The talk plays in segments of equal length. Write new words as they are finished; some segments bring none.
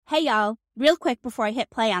Hey y'all, real quick before I hit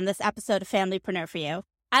play on this episode of Familypreneur for you,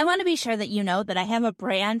 I want to be sure that you know that I have a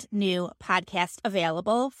brand new podcast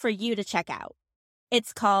available for you to check out.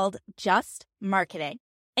 It's called Just Marketing,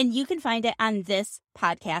 and you can find it on this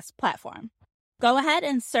podcast platform. Go ahead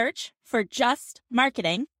and search for Just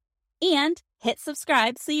Marketing and hit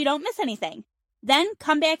subscribe so you don't miss anything. Then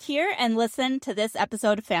come back here and listen to this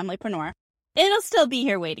episode of Familypreneur. It'll still be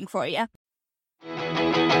here waiting for you.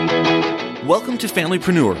 Welcome to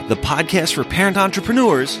Familypreneur, the podcast for parent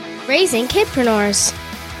entrepreneurs raising kidpreneurs.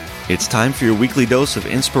 It's time for your weekly dose of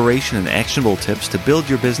inspiration and actionable tips to build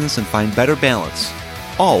your business and find better balance,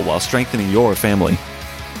 all while strengthening your family.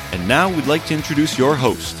 And now we'd like to introduce your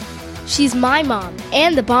host. She's my mom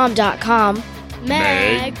and thebomb.com,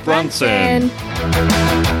 Meg Brunson.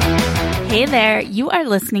 Hey there, you are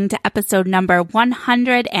listening to episode number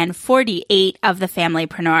 148 of the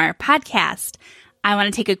Familypreneur podcast. I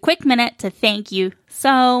want to take a quick minute to thank you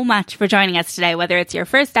so much for joining us today. Whether it's your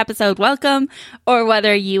first episode, welcome, or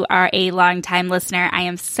whether you are a longtime listener, I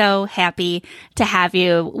am so happy to have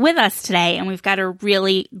you with us today. And we've got a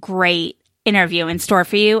really great interview in store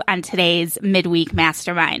for you on today's midweek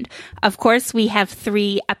mastermind. Of course, we have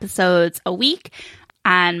 3 episodes a week.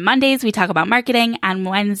 On Mondays, we talk about marketing. On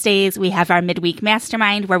Wednesdays, we have our midweek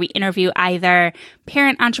mastermind where we interview either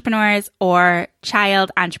parent entrepreneurs or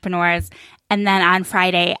child entrepreneurs. And then on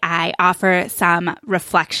Friday, I offer some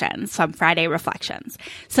Friday reflections.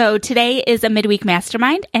 So today is a midweek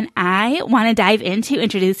mastermind, and I want to dive into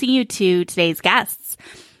introducing you to today's guests.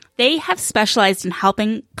 They have specialized in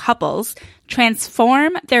helping couples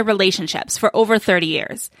transform their relationships for over 30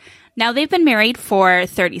 years. Now, they've been married for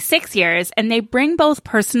 36 years, and they bring both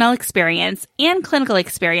personal experience and clinical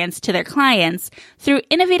experience to their clients through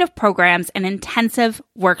innovative programs and intensive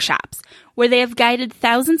workshops, where they have guided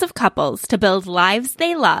thousands of couples to build lives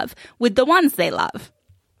they love with the ones they love.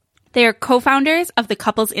 They are co-founders of the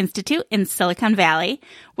Couples Institute in Silicon Valley,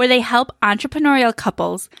 where they help entrepreneurial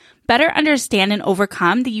couples better understand and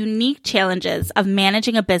overcome the unique challenges of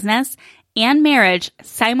managing a business and marriage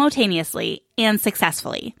simultaneously and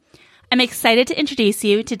successfully. I'm excited to introduce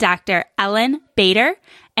you to Dr. Ellen Bader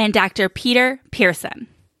and Dr. Peter Pearson.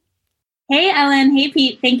 Hey, Ellen. Hey,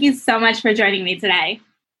 Pete. Thank you so much for joining me today.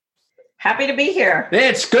 Happy to be here.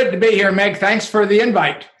 It's good to be here, Meg. Thanks for the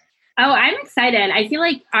invite. Oh, I'm excited. I feel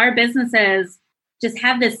like our businesses just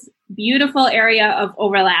have this beautiful area of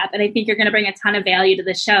overlap, and I think you're going to bring a ton of value to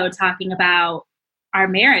the show talking about our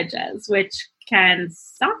marriages, which can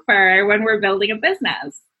suffer when we're building a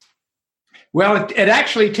business. Well, it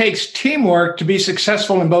actually takes teamwork to be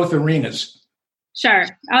successful in both arenas. Sure.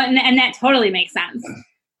 Oh, and that totally makes sense.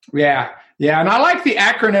 Yeah. And I like the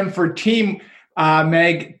acronym for team,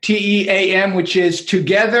 Meg, TEAM, which is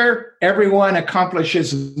together, everyone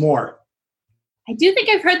accomplishes more. I do think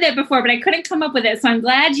I've heard that before, but I couldn't come up with it. So I'm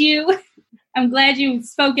glad you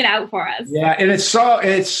spoke it out for us. Yeah. And it's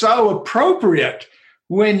so appropriate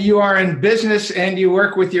when you are in business and you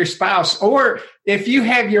work with your spouse, or if you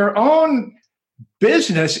have your own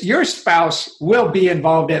business, your spouse will be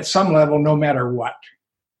involved at some level, no matter what.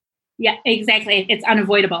 Yeah, exactly. It's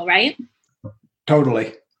unavoidable, right?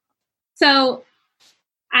 Totally. So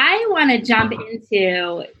I want to jump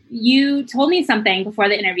into, you told me something before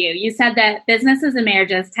the interview. You said that businesses and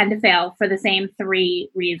marriages tend to fail for the same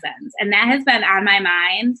 3 reasons. And that has been on my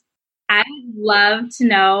mind. I'd love to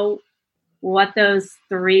know what those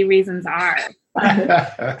 3 reasons are.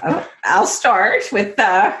 I'll start with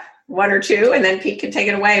 1 or 2, and then Pete can take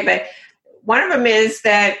it away. But one of them is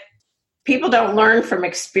that people don't learn from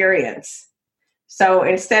experience. So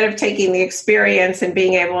instead of taking the experience and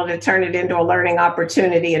being able to turn it into a learning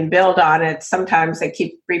opportunity and build on it, sometimes they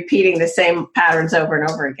keep repeating the same patterns over and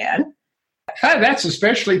over again. That's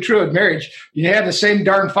especially true in marriage. You have the same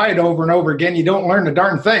darn fight over and over again. You don't learn a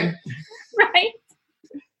darn thing. Right.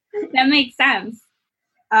 That makes sense.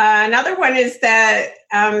 Another one is that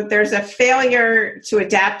there's a failure to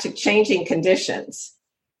adapt to changing conditions.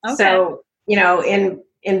 Okay. So,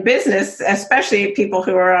 in business, especially people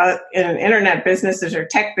who are in internet businesses or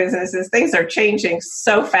tech businesses, things are changing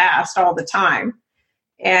so fast all the time.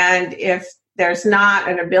 And if there's not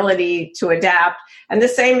an ability to adapt, and the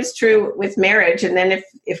same is true with marriage. And then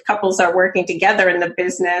if couples are working together in the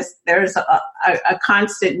business, there's a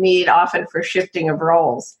constant need often for shifting of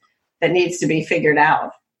roles that needs to be figured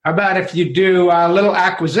out. How about if you do little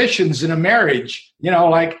acquisitions in a marriage,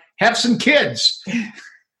 like have some kids?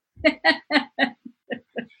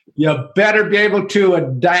 You better be able to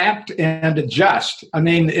adapt and adjust. I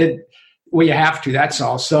mean, you have to, that's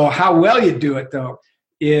all. So how well you do it, though,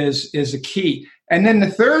 is a key. And then the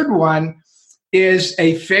third one is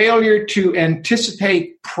a failure to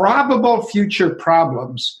anticipate probable future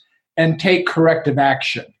problems and take corrective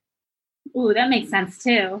action. Ooh, that makes sense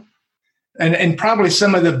too. And probably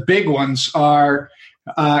some of the big ones are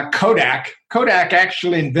Kodak. Kodak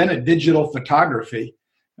actually invented digital photography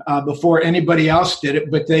before anybody else did it,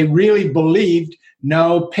 but they really believed,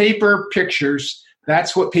 no, paper pictures,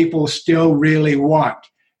 that's what people still really want.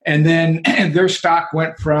 And then their stock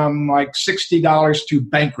went from like $60 to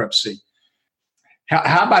bankruptcy.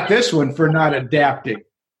 How about this one for not adapting?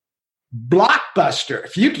 Blockbuster.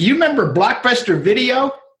 If you remember Blockbuster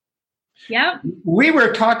Video? Yep. We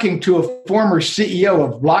were talking to a former CEO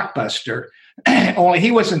of Blockbuster, only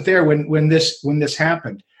he wasn't there when this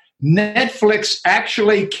happened. Netflix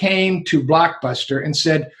actually came to Blockbuster and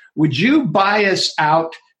said, would you buy us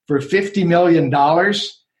out for $50 million?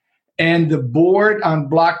 And the board on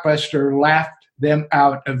Blockbuster laughed them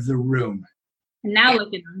out of the room. And now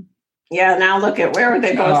look at them. Yeah, now look at where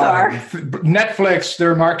they both are. Netflix,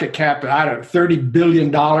 their market cap, I don't know, $30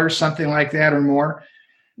 billion, something like that or more.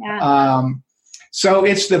 Yeah. So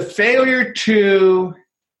it's the failure to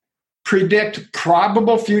predict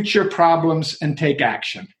probable future problems and take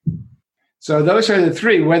action. So those are the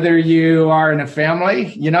three. Whether you are in a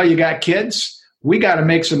family, you got kids, we got to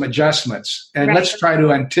make some adjustments and let's try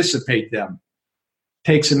to anticipate them.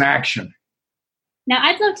 Take some action. Now,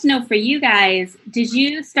 I'd love to know for you guys, did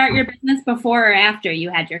you start your business before or after you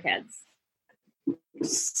had your kids?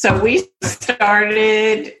 So we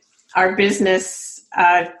started our business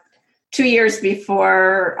 2 years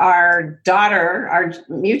before our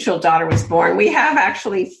mutual daughter was born. We have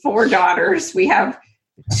actually 4 daughters. We have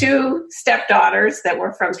 2 stepdaughters that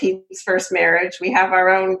were from Pete's first marriage. We have our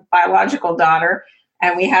own biological daughter,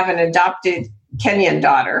 and we have an adopted Kenyan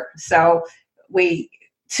daughter. So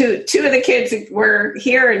two of the kids were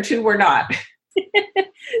here and 2 were not.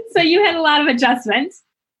 So you had a lot of adjustments.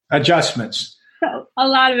 So, a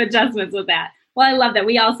lot of adjustments with that. Well, I love that.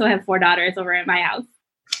 We also have 4 daughters over at my house.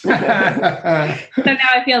 So now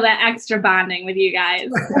I feel that extra bonding with you guys.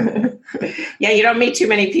 Yeah, you don't meet too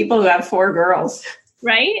many people who have 4 girls.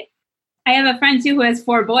 Right? I have a friend too who has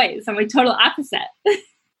 4 boys. I'm like total opposite.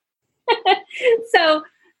 So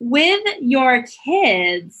with your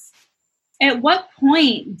kids, at what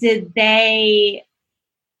point did they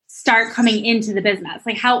start coming into the business?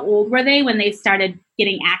 Like how old were they when they started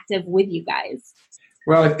getting active with you guys?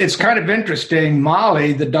 Well, it's kind of interesting.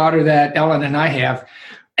 Molly, the daughter that Ellen and I have,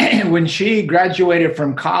 when she graduated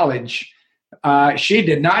from college, she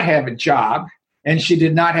did not have a job and she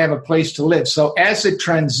did not have a place to live. So as a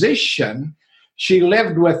transition, she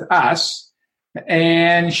lived with us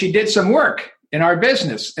and she did some work in our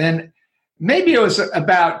business. And maybe it was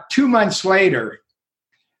about 2 months later,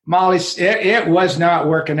 it was not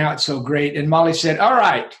working out so great. And Molly said, all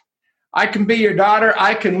right, I can be your daughter.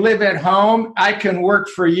 I can live at home. I can work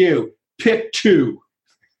for you. Pick 2.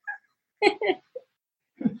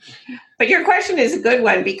 But your question is a good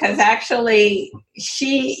one because actually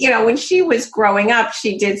she, when she was growing up,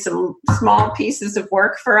 she did some small pieces of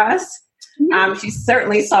work for us. She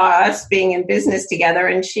certainly saw us being in business together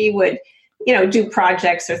and she would, do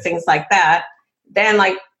projects or things like that. Then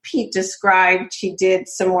like Pete described, she did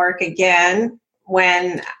some work again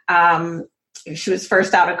when she was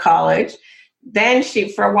first out of college. Then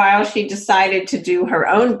for a while, she decided to do her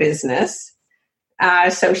own business.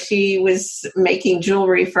 So she was making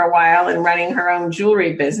jewelry for a while and running her own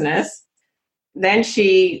jewelry business. Then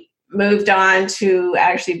she moved on to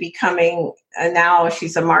actually becoming, now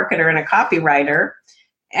she's a marketer and a copywriter.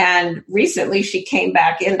 And recently she came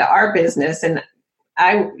back into our business. And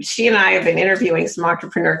she and I have been interviewing some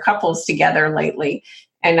entrepreneur couples together lately.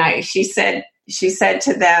 And she said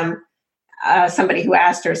to them, somebody who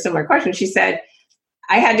asked her a similar question, she said,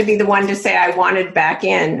 I had to be the one to say I wanted back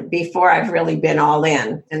in before I've really been all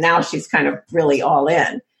in. And now she's kind of really all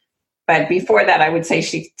in. But before that, I would say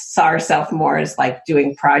she saw herself more as like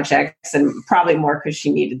doing projects and probably more because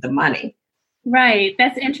she needed the money. Right.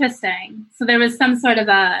 That's interesting. So there was some sort of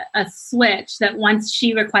a switch that once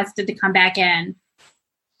she requested to come back in,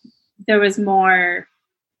 there was more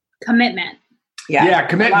commitment. Yeah,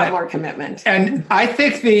 commitment. A lot more commitment. And I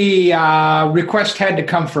think the request had to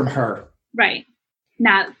come from her. Right.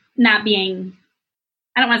 Not being,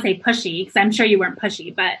 I don't want to say pushy, because I'm sure you weren't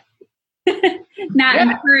pushy, but not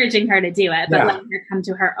encouraging her to do it, but letting her come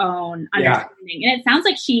to her own understanding. And it sounds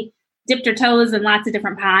like she dipped her toes in lots of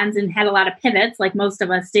different ponds and had a lot of pivots, like most of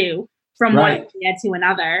us do, from one idea to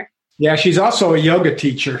another. Yeah, she's also a yoga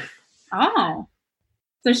teacher. Oh,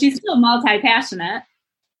 so she's still multi-passionate.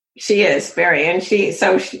 She is very, and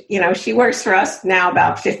she works for us now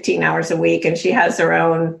about 15 hours a week, and she has her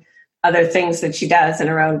own other things that she does in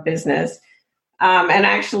her own business. And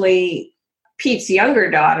actually, Pete's younger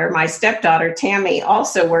daughter, my stepdaughter, Tammy,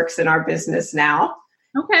 also works in our business now.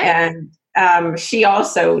 Okay. And she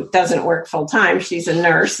also doesn't work full time. She's a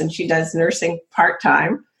nurse and she does nursing part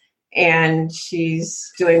time. And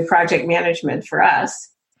she's doing project management for us.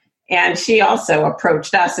 And she also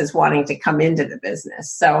approached us as wanting to come into the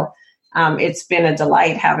business. So it's been a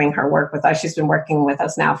delight having her work with us. She's been working with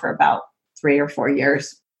us now for about 3 or 4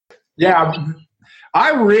 years. Yeah,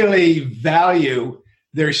 I really value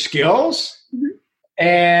their skills,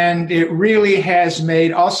 and it really has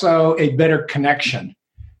made also a better connection,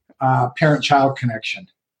 parent-child connection.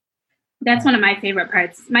 That's one of my favorite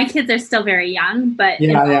parts. My kids are still very young, but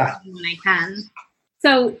when I can.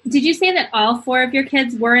 So did you say that all 4 of your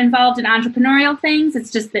kids were involved in entrepreneurial things?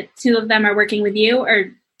 It's just that 2 of them are working with you,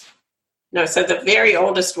 or? No, so the very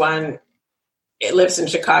oldest one, it lives in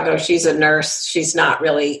Chicago. She's a nurse. She's not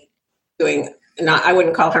really I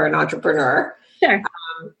wouldn't call her an entrepreneur. Sure.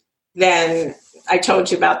 Then I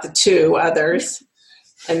told you about the 2 others.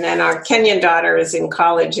 And then our Kenyan daughter is in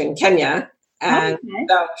college in Kenya. And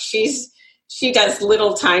so she does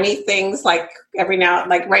little tiny things like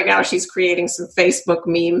right now she's creating some Facebook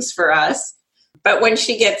memes for us. But when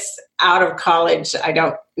she gets out of college, I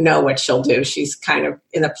don't know what she'll do. She's kind of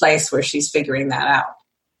in a place where she's figuring that out.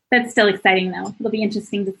 That's still exciting, though. It'll be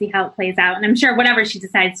interesting to see how it plays out. And I'm sure whatever she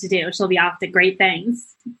decides to do, she'll be off to great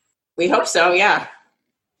things. We hope so, yeah.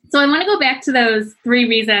 So I want to go back to those 3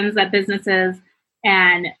 reasons that businesses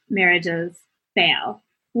and marriages fail.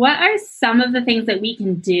 What are some of the things that we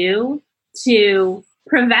can do to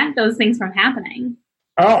prevent those things from happening?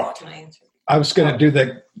 Oh, I was going to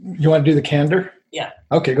do you want to do the candor? Yeah.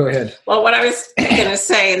 Okay, go ahead. Well, what I was going to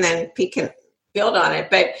say, and then Pete can build on it,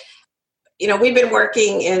 but we've been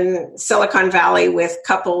working in Silicon Valley with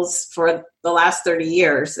couples for the last 30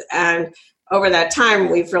 years. And over that time,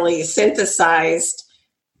 we've really synthesized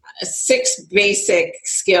 6 basic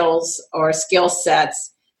skills or skill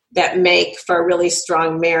sets that make for a really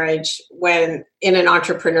strong marriage when in an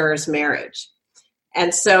entrepreneur's marriage.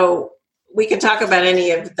 And so we can talk about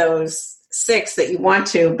any of those 6 that you want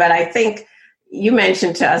to, but I think you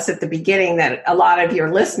mentioned to us at the beginning that a lot of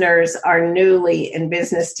your listeners are newly in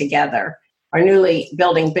business together, are newly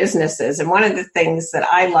building businesses. And one of the things that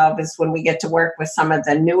I love is when we get to work with some of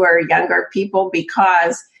the newer, younger people,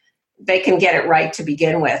 because they can get it right to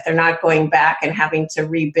begin with. They're not going back and having to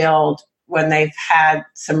rebuild when they've had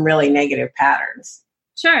some really negative patterns.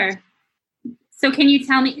 Sure. So can you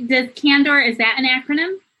tell me, Candor, is that an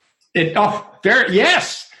acronym?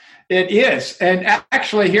 Yes, it is. And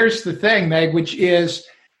actually, here's the thing, Meg, which is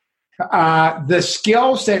the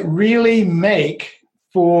skills that really make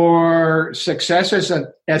for success as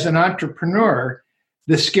an entrepreneur,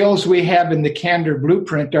 the skills we have in the Candor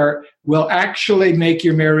Blueprint will actually make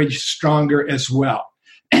your marriage stronger as well.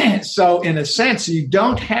 So in a sense, you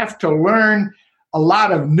don't have to learn a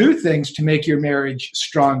lot of new things to make your marriage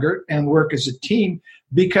stronger and work as a team,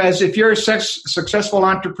 because if you're a successful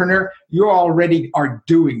entrepreneur, you already are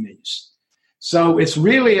doing these. So it's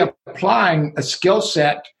really applying a skill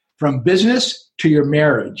set from business to your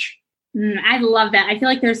marriage. I love that. I feel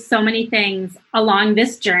like there's so many things along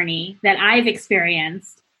this journey that I've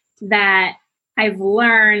experienced that I've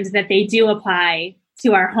learned that they do apply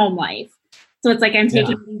to our home life. So it's like I'm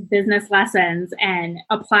taking these business lessons and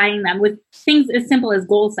applying them with things as simple as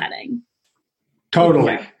goal setting.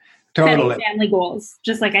 Totally. Setting family goals,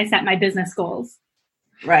 just like I set my business goals.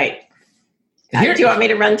 Right. Do you want me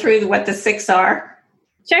to run through what the 6 are?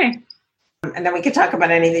 Sure. And then we can talk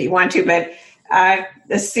about any that you want to, but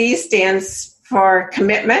the C stands for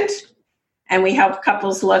commitment, and we help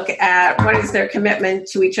couples look at what is their commitment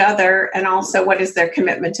to each other and also what is their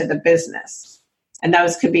commitment to the business. And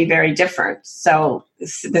those could be very different. So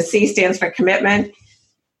the C stands for commitment.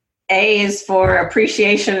 A is for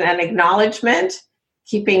appreciation and acknowledgement.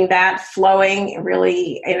 Keeping that flowing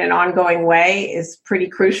really in an ongoing way is pretty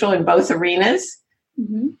crucial in both arenas.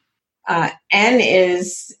 Mm-hmm. N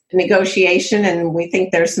is negotiation, and we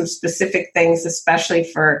think there's some specific things, especially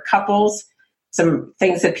for couples, some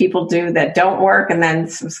things that people do that don't work, and then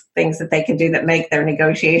some things that they can do that make their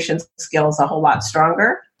negotiation skills a whole lot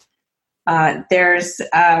stronger. There's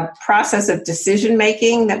a process of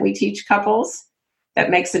decision-making that we teach couples that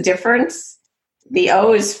makes a difference. The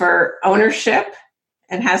O is for ownership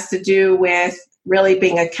and has to do with really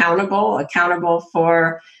being accountable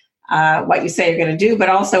for what you say you're going to do, but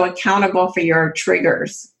also accountable for your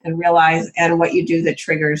triggers and what you do that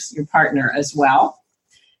triggers your partner as well.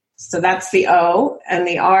 So that's the O. And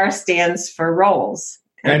the R stands for roles.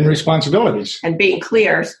 and responsibilities. And being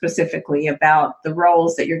clear specifically about the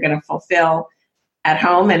roles that you're going to fulfill at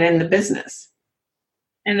home and in the business.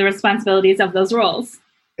 And the responsibilities of those roles.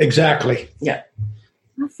 Exactly. Yeah.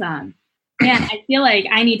 Awesome. Man, I feel like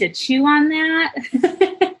I need to chew on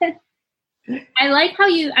that. I like how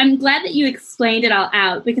I'm glad that you explained it all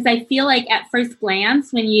out, because I feel like at first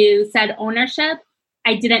glance, when you said ownership,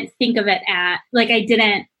 I didn't think of it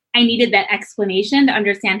I needed that explanation to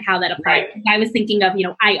understand how that applies. Right. I was thinking of,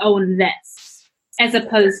 I own this, as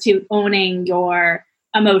opposed to owning your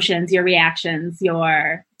emotions, your reactions,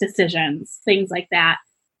 your decisions, things like that.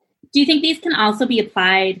 Do you think these can also be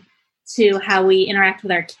applied to how we interact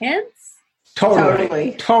with our kids?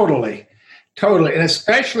 Totally. And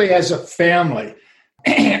especially as a family.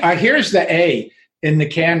 Here's the A in the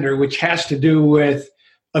candor, which has to do with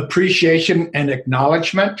appreciation and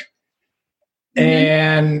acknowledgement. Mm-hmm.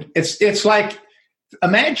 And it's like,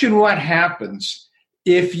 imagine what happens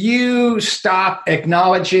if you stop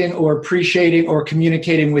acknowledging or appreciating or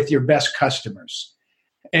communicating with your best customers.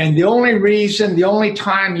 And the only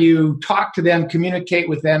time you talk to them, communicate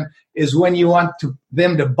with them, is when you want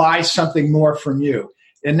them to buy something more from you.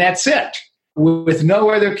 And that's it. With no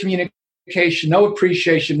other communication, no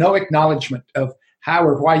appreciation, no acknowledgement of how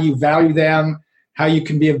or why you value them, how you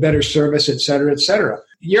can be of better service, et cetera, et cetera.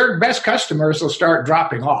 Your best customers will start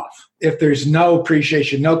dropping off if there's no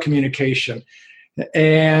appreciation, no communication.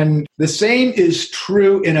 And the same is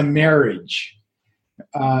true in a marriage.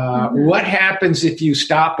 What happens if you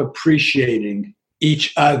stop appreciating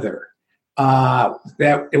each other?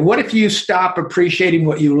 What if you stop appreciating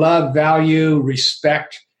what you love, value,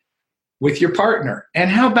 respect with your partner?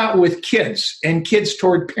 And how about with kids and kids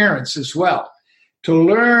toward parents as well? To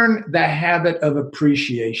learn the habit of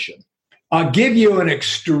appreciation. I'll give you an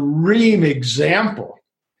extreme example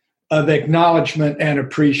of acknowledgement and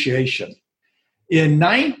appreciation. In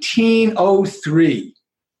 1903,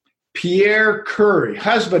 Pierre Curie,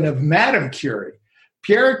 husband of Madame Curie,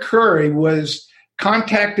 Pierre Curie was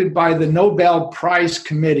contacted by the Nobel Prize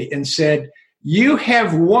Committee and said, "You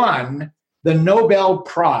have won the Nobel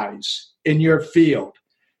Prize in your field."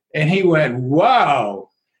 And he went, "Whoa."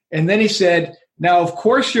 And then he said, "Now, of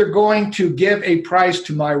course, you're going to give a prize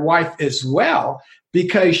to my wife as well,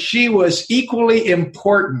 because she was equally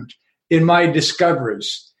important in my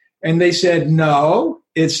discoveries." And they said, "No,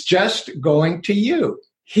 it's just going to you."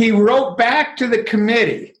 He wrote back to the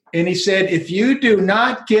committee and he said, "If you do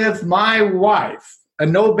not give my wife a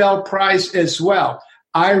Nobel Prize as well,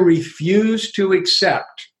 I refuse to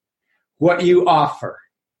accept what you offer."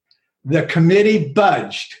 The committee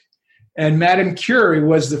budged, and Madame Curie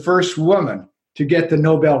was the first woman to get the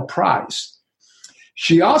Nobel Prize.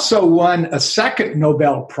 She also won a second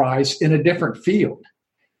Nobel Prize in a different field.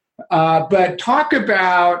 But talk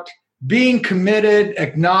about being committed,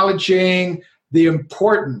 acknowledging the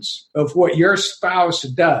importance of what your spouse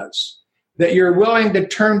does, that you're willing to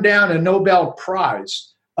turn down a Nobel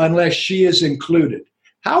Prize unless she is included.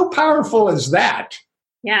 How powerful is that?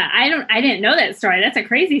 Yeah, I didn't know that story. That's a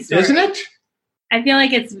crazy story. Isn't it? I feel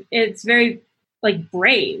like it's very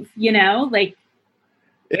brave, like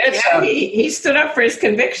he stood up for his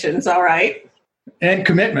convictions, all right. And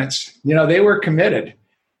commitments. They were committed.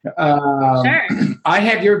 Sure. I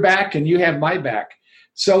have your back and you have my back.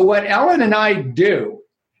 So what Ellen and I do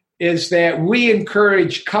is that we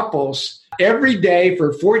encourage couples every day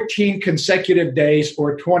for 14 consecutive days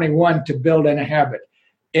or 21 to build in a habit.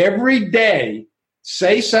 Every day,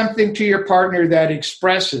 say something to your partner that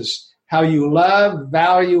expresses how you love,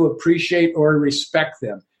 value, appreciate, or respect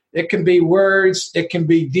them. It can be words, it can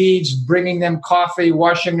be deeds, bringing them coffee,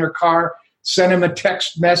 washing their car, send them a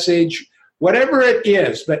text message, whatever it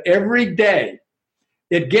is. But every day,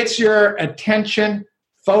 it gets your attention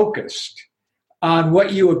focused on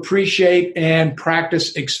what you appreciate and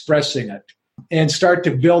practice expressing it and start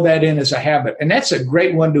to build that in as a habit. And that's a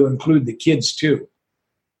great one to include the kids too.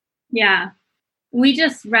 Yeah. We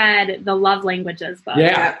just read the Love Languages book.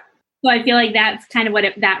 Yeah. So I feel like that's kind of what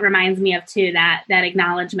that reminds me of too, that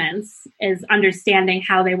acknowledgments is understanding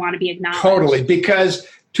how they want to be acknowledged. Totally, because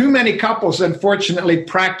too many couples unfortunately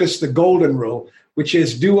practice the golden rule, which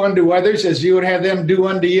is do unto others as you would have them do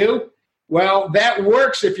unto you. Well, that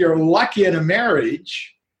works if you're lucky in a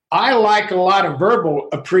marriage. I like a lot of verbal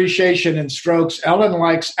appreciation and strokes. Ellen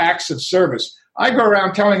likes acts of service. I go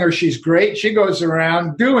around telling her she's great. She goes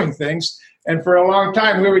around doing things. And for a long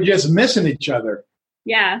time, we were just missing each other.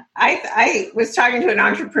 Yeah. I was talking to an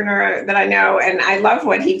entrepreneur that I know, and I love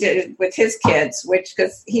what he did with his kids,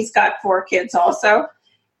 because he's got 4 kids also.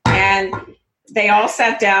 And they all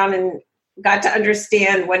sat down and got to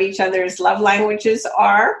understand what each other's love languages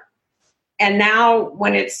are. And now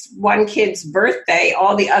when it's one kid's birthday,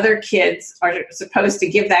 all the other kids are supposed to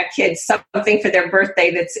give that kid something for their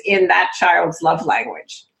birthday that's in that child's love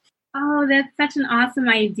language. Oh, that's such an awesome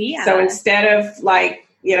idea. So instead of like,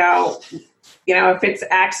 if it's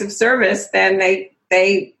acts of service, then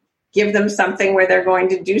they give them something where they're going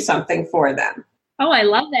to do something for them. Oh, I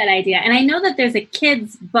love that idea. And I know that there's a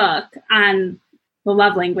kid's book on the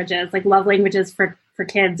love languages, like love languages for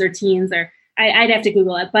kids or teens, or I'd have to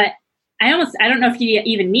Google it, but I don't know if you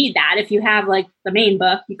even need that. If you have like the main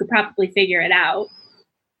book, you could probably figure it out.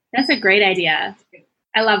 That's a great idea.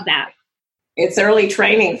 I love that. It's early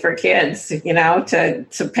training for kids,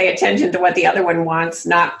 to pay attention to what the other one wants,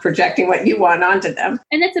 not projecting what you want onto them.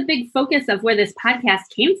 And that's a big focus of where this podcast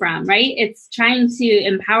came from, right? It's trying to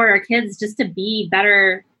empower our kids just to be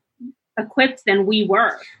better equipped than we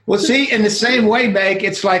were. Well, see, in the same way, Meg,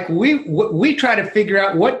 it's like we try to figure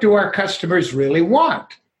out, what do our customers really want?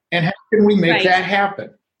 And how can we make that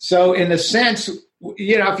happen? So in a sense,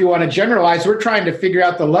 if you want to generalize, we're trying to figure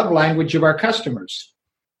out the love language of our customers.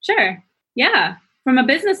 Sure. Yeah. From a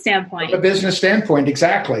business standpoint. From a business standpoint,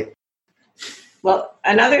 exactly. Well,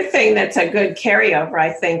 another thing that's a good carryover,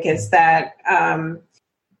 I think, is that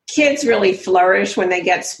kids really flourish when they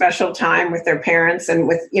get special time with their parents and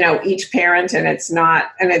with, each parent, and it's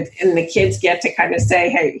not, and the kids get to kind of say,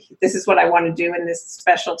 hey, this is what I want to do in this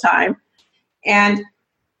special time. And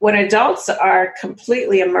when adults are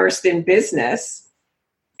completely immersed in business,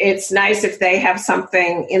 it's nice if they have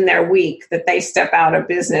something in their week that they step out of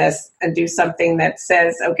business and do something that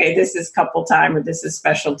says, okay, this is couple time or this is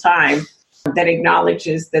special time, that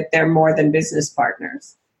acknowledges that they're more than business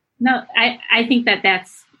partners. No, I think that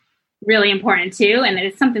that's really important too. And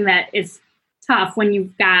it's something that is tough when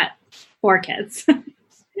you've got 4 kids.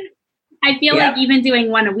 I feel like even doing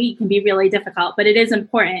one a week can be really difficult, but it is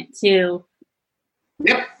important to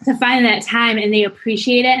find that time, and they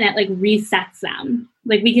appreciate it, and it like resets them.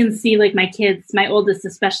 Like we can see, like my kids, my oldest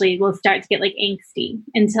especially, will start to get like angsty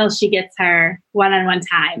until she gets her one-on-one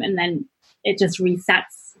time, and then it just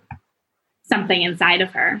resets something inside of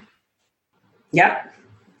her. Yep,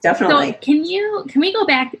 definitely. So can we go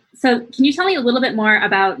back? So can you tell me a little bit more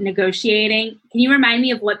about negotiating? Can you remind me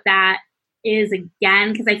of what that is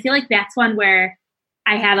again? Because I feel like that's one where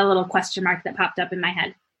I had a little question mark that popped up in my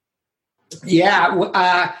head.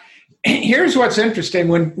 Yeah. Here's what's interesting.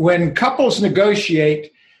 When couples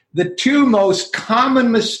negotiate, the 2 most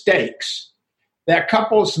common mistakes that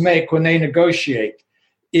couples make when they negotiate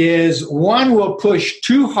is one will push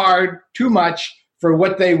too hard, too much for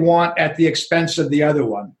what they want at the expense of the other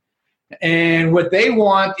one. And what they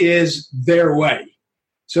want is their way.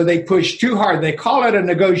 So they push too hard. They call it a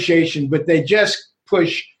negotiation, but they just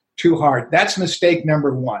push too hard. That's mistake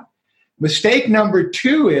number 1. Mistake number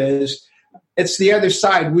 2 is it's the other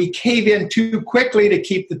side. We cave in too quickly to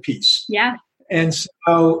keep the peace. Yeah. And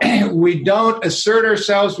so we don't assert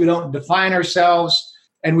ourselves, we don't define ourselves,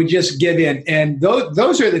 and we just give in. And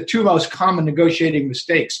those are the 2 most common negotiating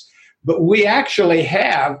mistakes. But we actually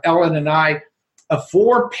have, Ellen and I, a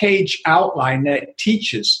 4-page outline that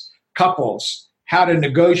teaches couples how to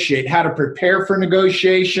negotiate, how to prepare for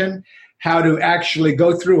negotiation, how to actually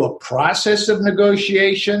go through a process of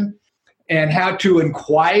negotiation, and how to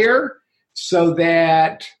inquire, so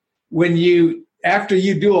that after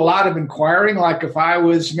you do a lot of inquiring, like if I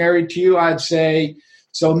was married to you, I'd say,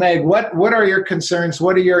 so Meg, what are your concerns?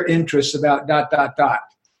 What are your interests about ...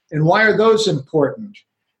 And why are those important?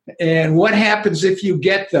 And what happens if you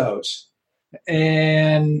get those?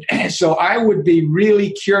 And so I would be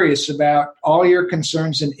really curious about all your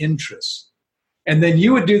concerns and interests. And then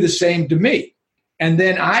you would do the same to me. And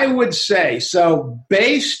then I would say, so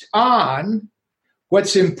based on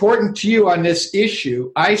what's important to you on this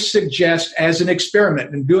issue, I suggest as an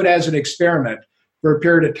experiment, and do it as an experiment for a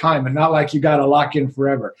period of time, and not like you got to lock in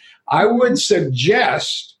forever. I would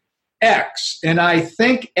suggest X, and I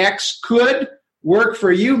think X could work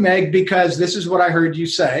for you, Meg, because this is what I heard you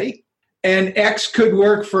say, and X could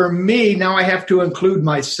work for me. Now I have to include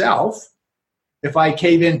myself if I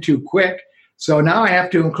cave in too quick. So now I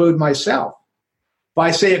have to include myself. If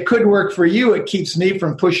I say it could work for you, it keeps me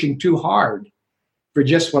from pushing too hard for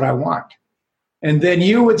just what I want. And then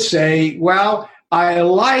you would say, well, I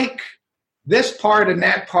like this part and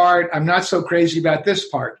that part. I'm not so crazy about this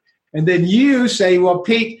part. And then you say, well,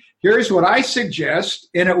 Pete, here's what I suggest,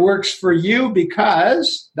 and it works for you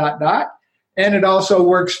because ... and it also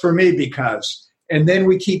works for me because. And then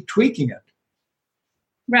we keep tweaking it.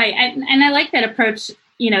 Right. And I like that approach.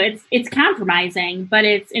 It's compromising, but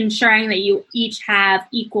it's ensuring that you each have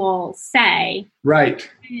equal say. Right.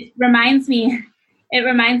 It reminds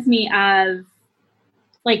me of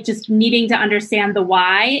like just needing to understand the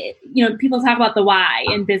why. You know, people talk about the why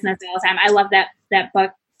in business all the time. I love that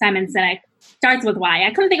book, Simon Sinek, starts with why.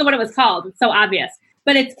 I couldn't think of what it was called. It's so obvious.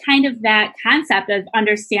 But it's kind of that concept of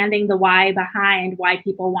understanding the why behind why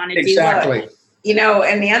people want to do it. You know,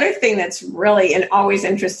 and the other thing that's really and always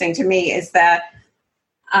interesting to me is that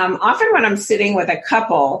often when I'm sitting with a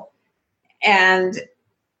couple and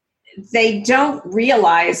they don't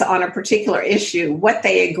realize on a particular issue what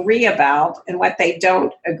they agree about and what they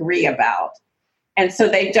don't agree about. And so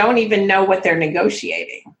they don't even know what they're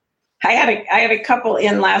negotiating. I had a couple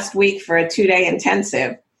in last week for a 2-day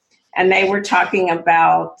intensive, and they were talking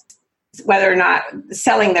about whether or not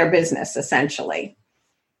selling their business, essentially.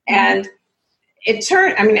 And it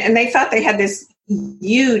turned, and they thought they had this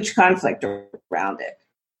huge conflict around it.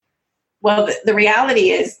 Well, the reality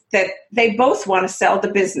is that they both want to sell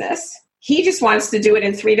the business. He just wants to do it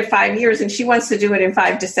in 3 to 5 years, and she wants to do it in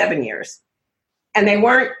 5 to 7 years. And they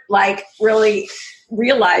weren't like really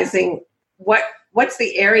realizing what's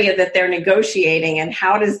the area that they're negotiating and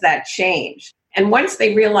how does that change. And once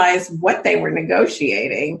they realized what they were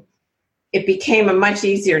negotiating, it became a much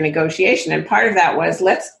easier negotiation. And part of that was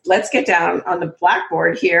let's get down on the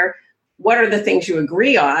blackboard here. What are the things you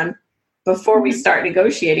agree on before we start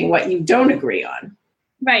negotiating what you don't agree on?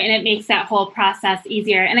 Right. And it makes that whole process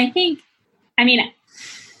easier. And I think, when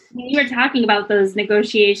you were talking about those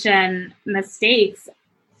negotiation mistakes,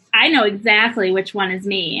 I know exactly which one is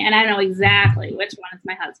me, and I know exactly which one is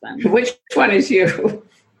my husband. Which one is you? Do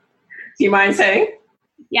you mind saying?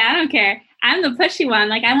 Yeah, I don't care. I'm the pushy one.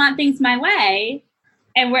 Like, I want things my way.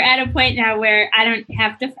 And we're at a point now where I don't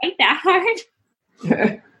have to fight that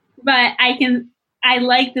hard. But I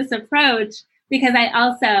like this approach because I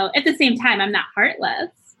also, at the same time, I'm not heartless.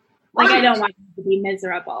 Like, I don't want him to be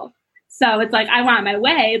miserable. So it's like, I want my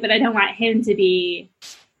way, but I don't want him to be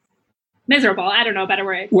miserable. I don't know a better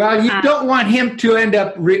word. Well, you don't want him to end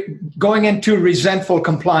up going into resentful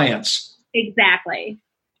compliance. Exactly.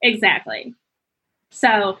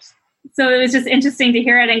 So it was just interesting to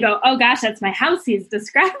hear it and go, oh gosh, that's my house he's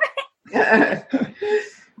describing.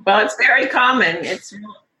 Well, it's very common. It's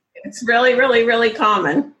really, really, really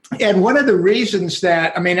common. And one of the reasons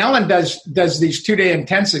that, Ellen does these 2-day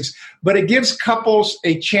intensives, but it gives couples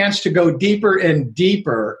a chance to go deeper and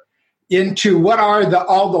deeper into what are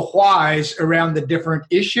all the whys around the different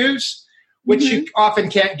issues, which you often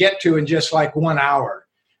can't get to in just like 1 hour.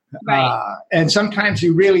 Right. And sometimes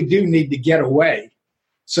you really do need to get away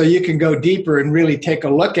so you can go deeper and really take a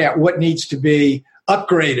look at what needs to be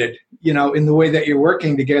upgraded, in the way that you're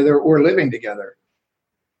working together or living together.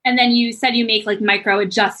 And then you said you make like micro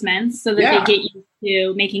adjustments so that they get used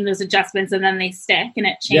to making those adjustments and then they stick and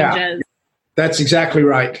it changes. Yeah, that's exactly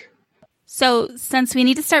right. So since we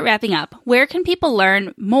need to start wrapping up, where can people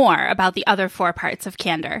learn more about the other 4 parts of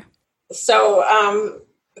candor? So a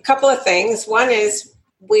couple of things. One is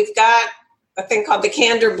we've got a thing called the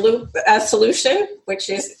Candor Solution, which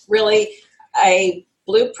is really a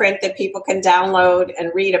blueprint that people can download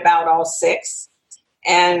and read about all 6.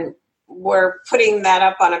 And we're putting that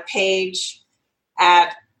up on a page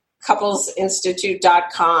at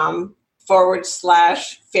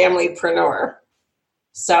couplesinstitute.com/familypreneur.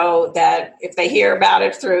 So that if they hear about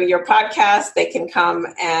it through your podcast, they can come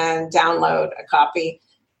and download a copy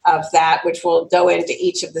of that, which will go into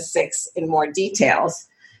each of the 6 in more details.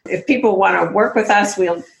 If people want to work with us,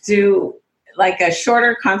 we'll do like a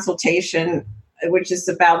shorter consultation, which is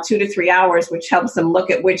about 2 to 3 hours, which helps them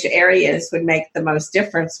look at which areas would make the most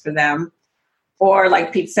difference for them. Or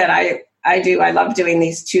like Pete said, I love doing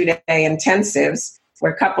these 2-day intensives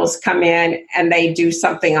where couples come in and they do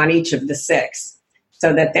something on each of the 6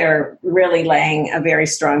 so that they're really laying a very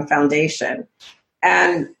strong foundation.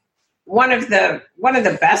 And one of the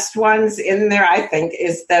best ones in there, I think,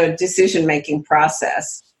 is the decision-making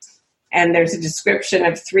process. And there's a description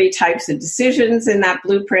of 3 types of decisions in that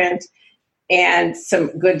blueprint and some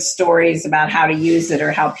good stories about how to use it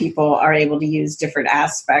or how people are able to use different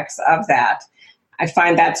aspects of that. I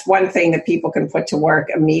find that's one thing that people can put to work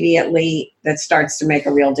immediately that starts to make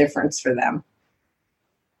a real difference for them.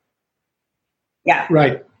 Yeah.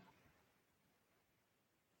 Right.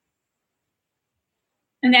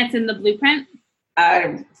 And that's in the blueprint?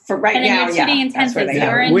 For right and then now, your 2-day intensives,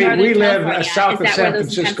 you're in we Northern live California. south of San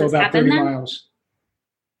Francisco, about 30 miles.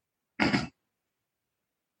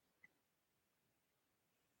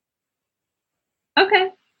 Okay.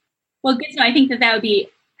 Well, good to know. I think that would be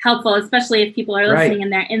helpful, especially if people are listening in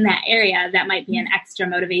that area. That might be an extra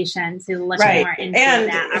motivation to look more into and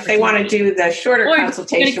that. And if they want to do the shorter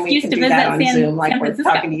consultation, we can do that on Zoom like we're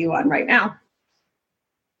talking to you on right now.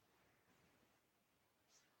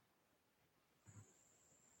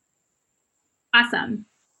 Awesome.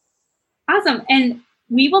 And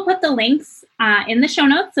we will put the links in the show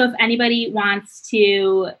notes. So if anybody wants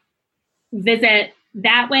to visit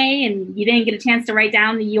that way and you didn't get a chance to write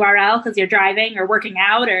down the URL because you're driving or working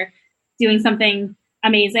out or doing something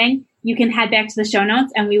amazing, you can head back to the show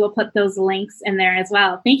notes and we will put those links in there as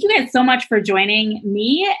well. Thank you guys so much for joining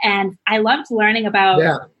me. And I loved learning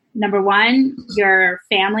about, number one, your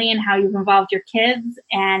family and how you've involved your kids.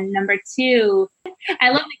 And number two, I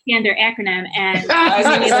love the CANDOR acronym. And I was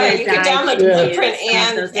going to say, you can download the blueprint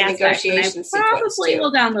and the negotiation sequence probably too.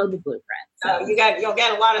 will download the blueprint. So you'll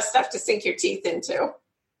get a lot of stuff to sink your teeth into.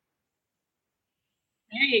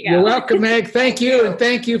 There you go. You're welcome, Meg. Thank you. And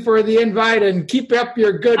thank you for the invite and keep up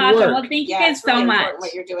your good work. Well, thank you guys so much.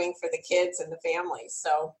 What you're doing for the kids and the families.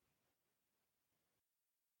 So.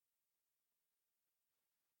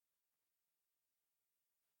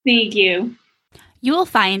 Thank you. You will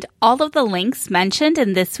find all of the links mentioned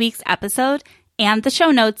in this week's episode and the show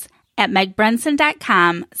notes at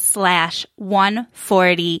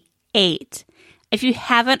megbrunson.com/148. If you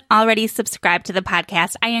haven't already subscribed to the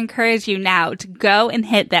podcast, I encourage you now to go and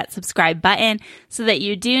hit that subscribe button so that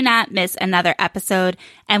you do not miss another episode.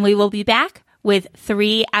 And we will be back with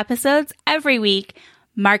 3 episodes every week: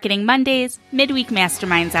 Marketing Mondays, Midweek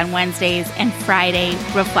Masterminds on Wednesdays, and Friday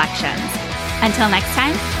Reflections. Until next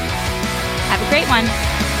time, have a great one.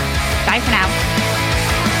 Bye for now.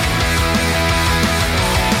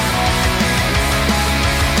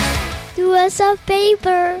 Do us a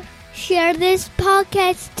favor. Share this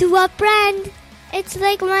podcast to a friend. It's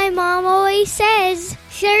like my mom always says,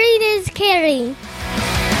 sharing is caring.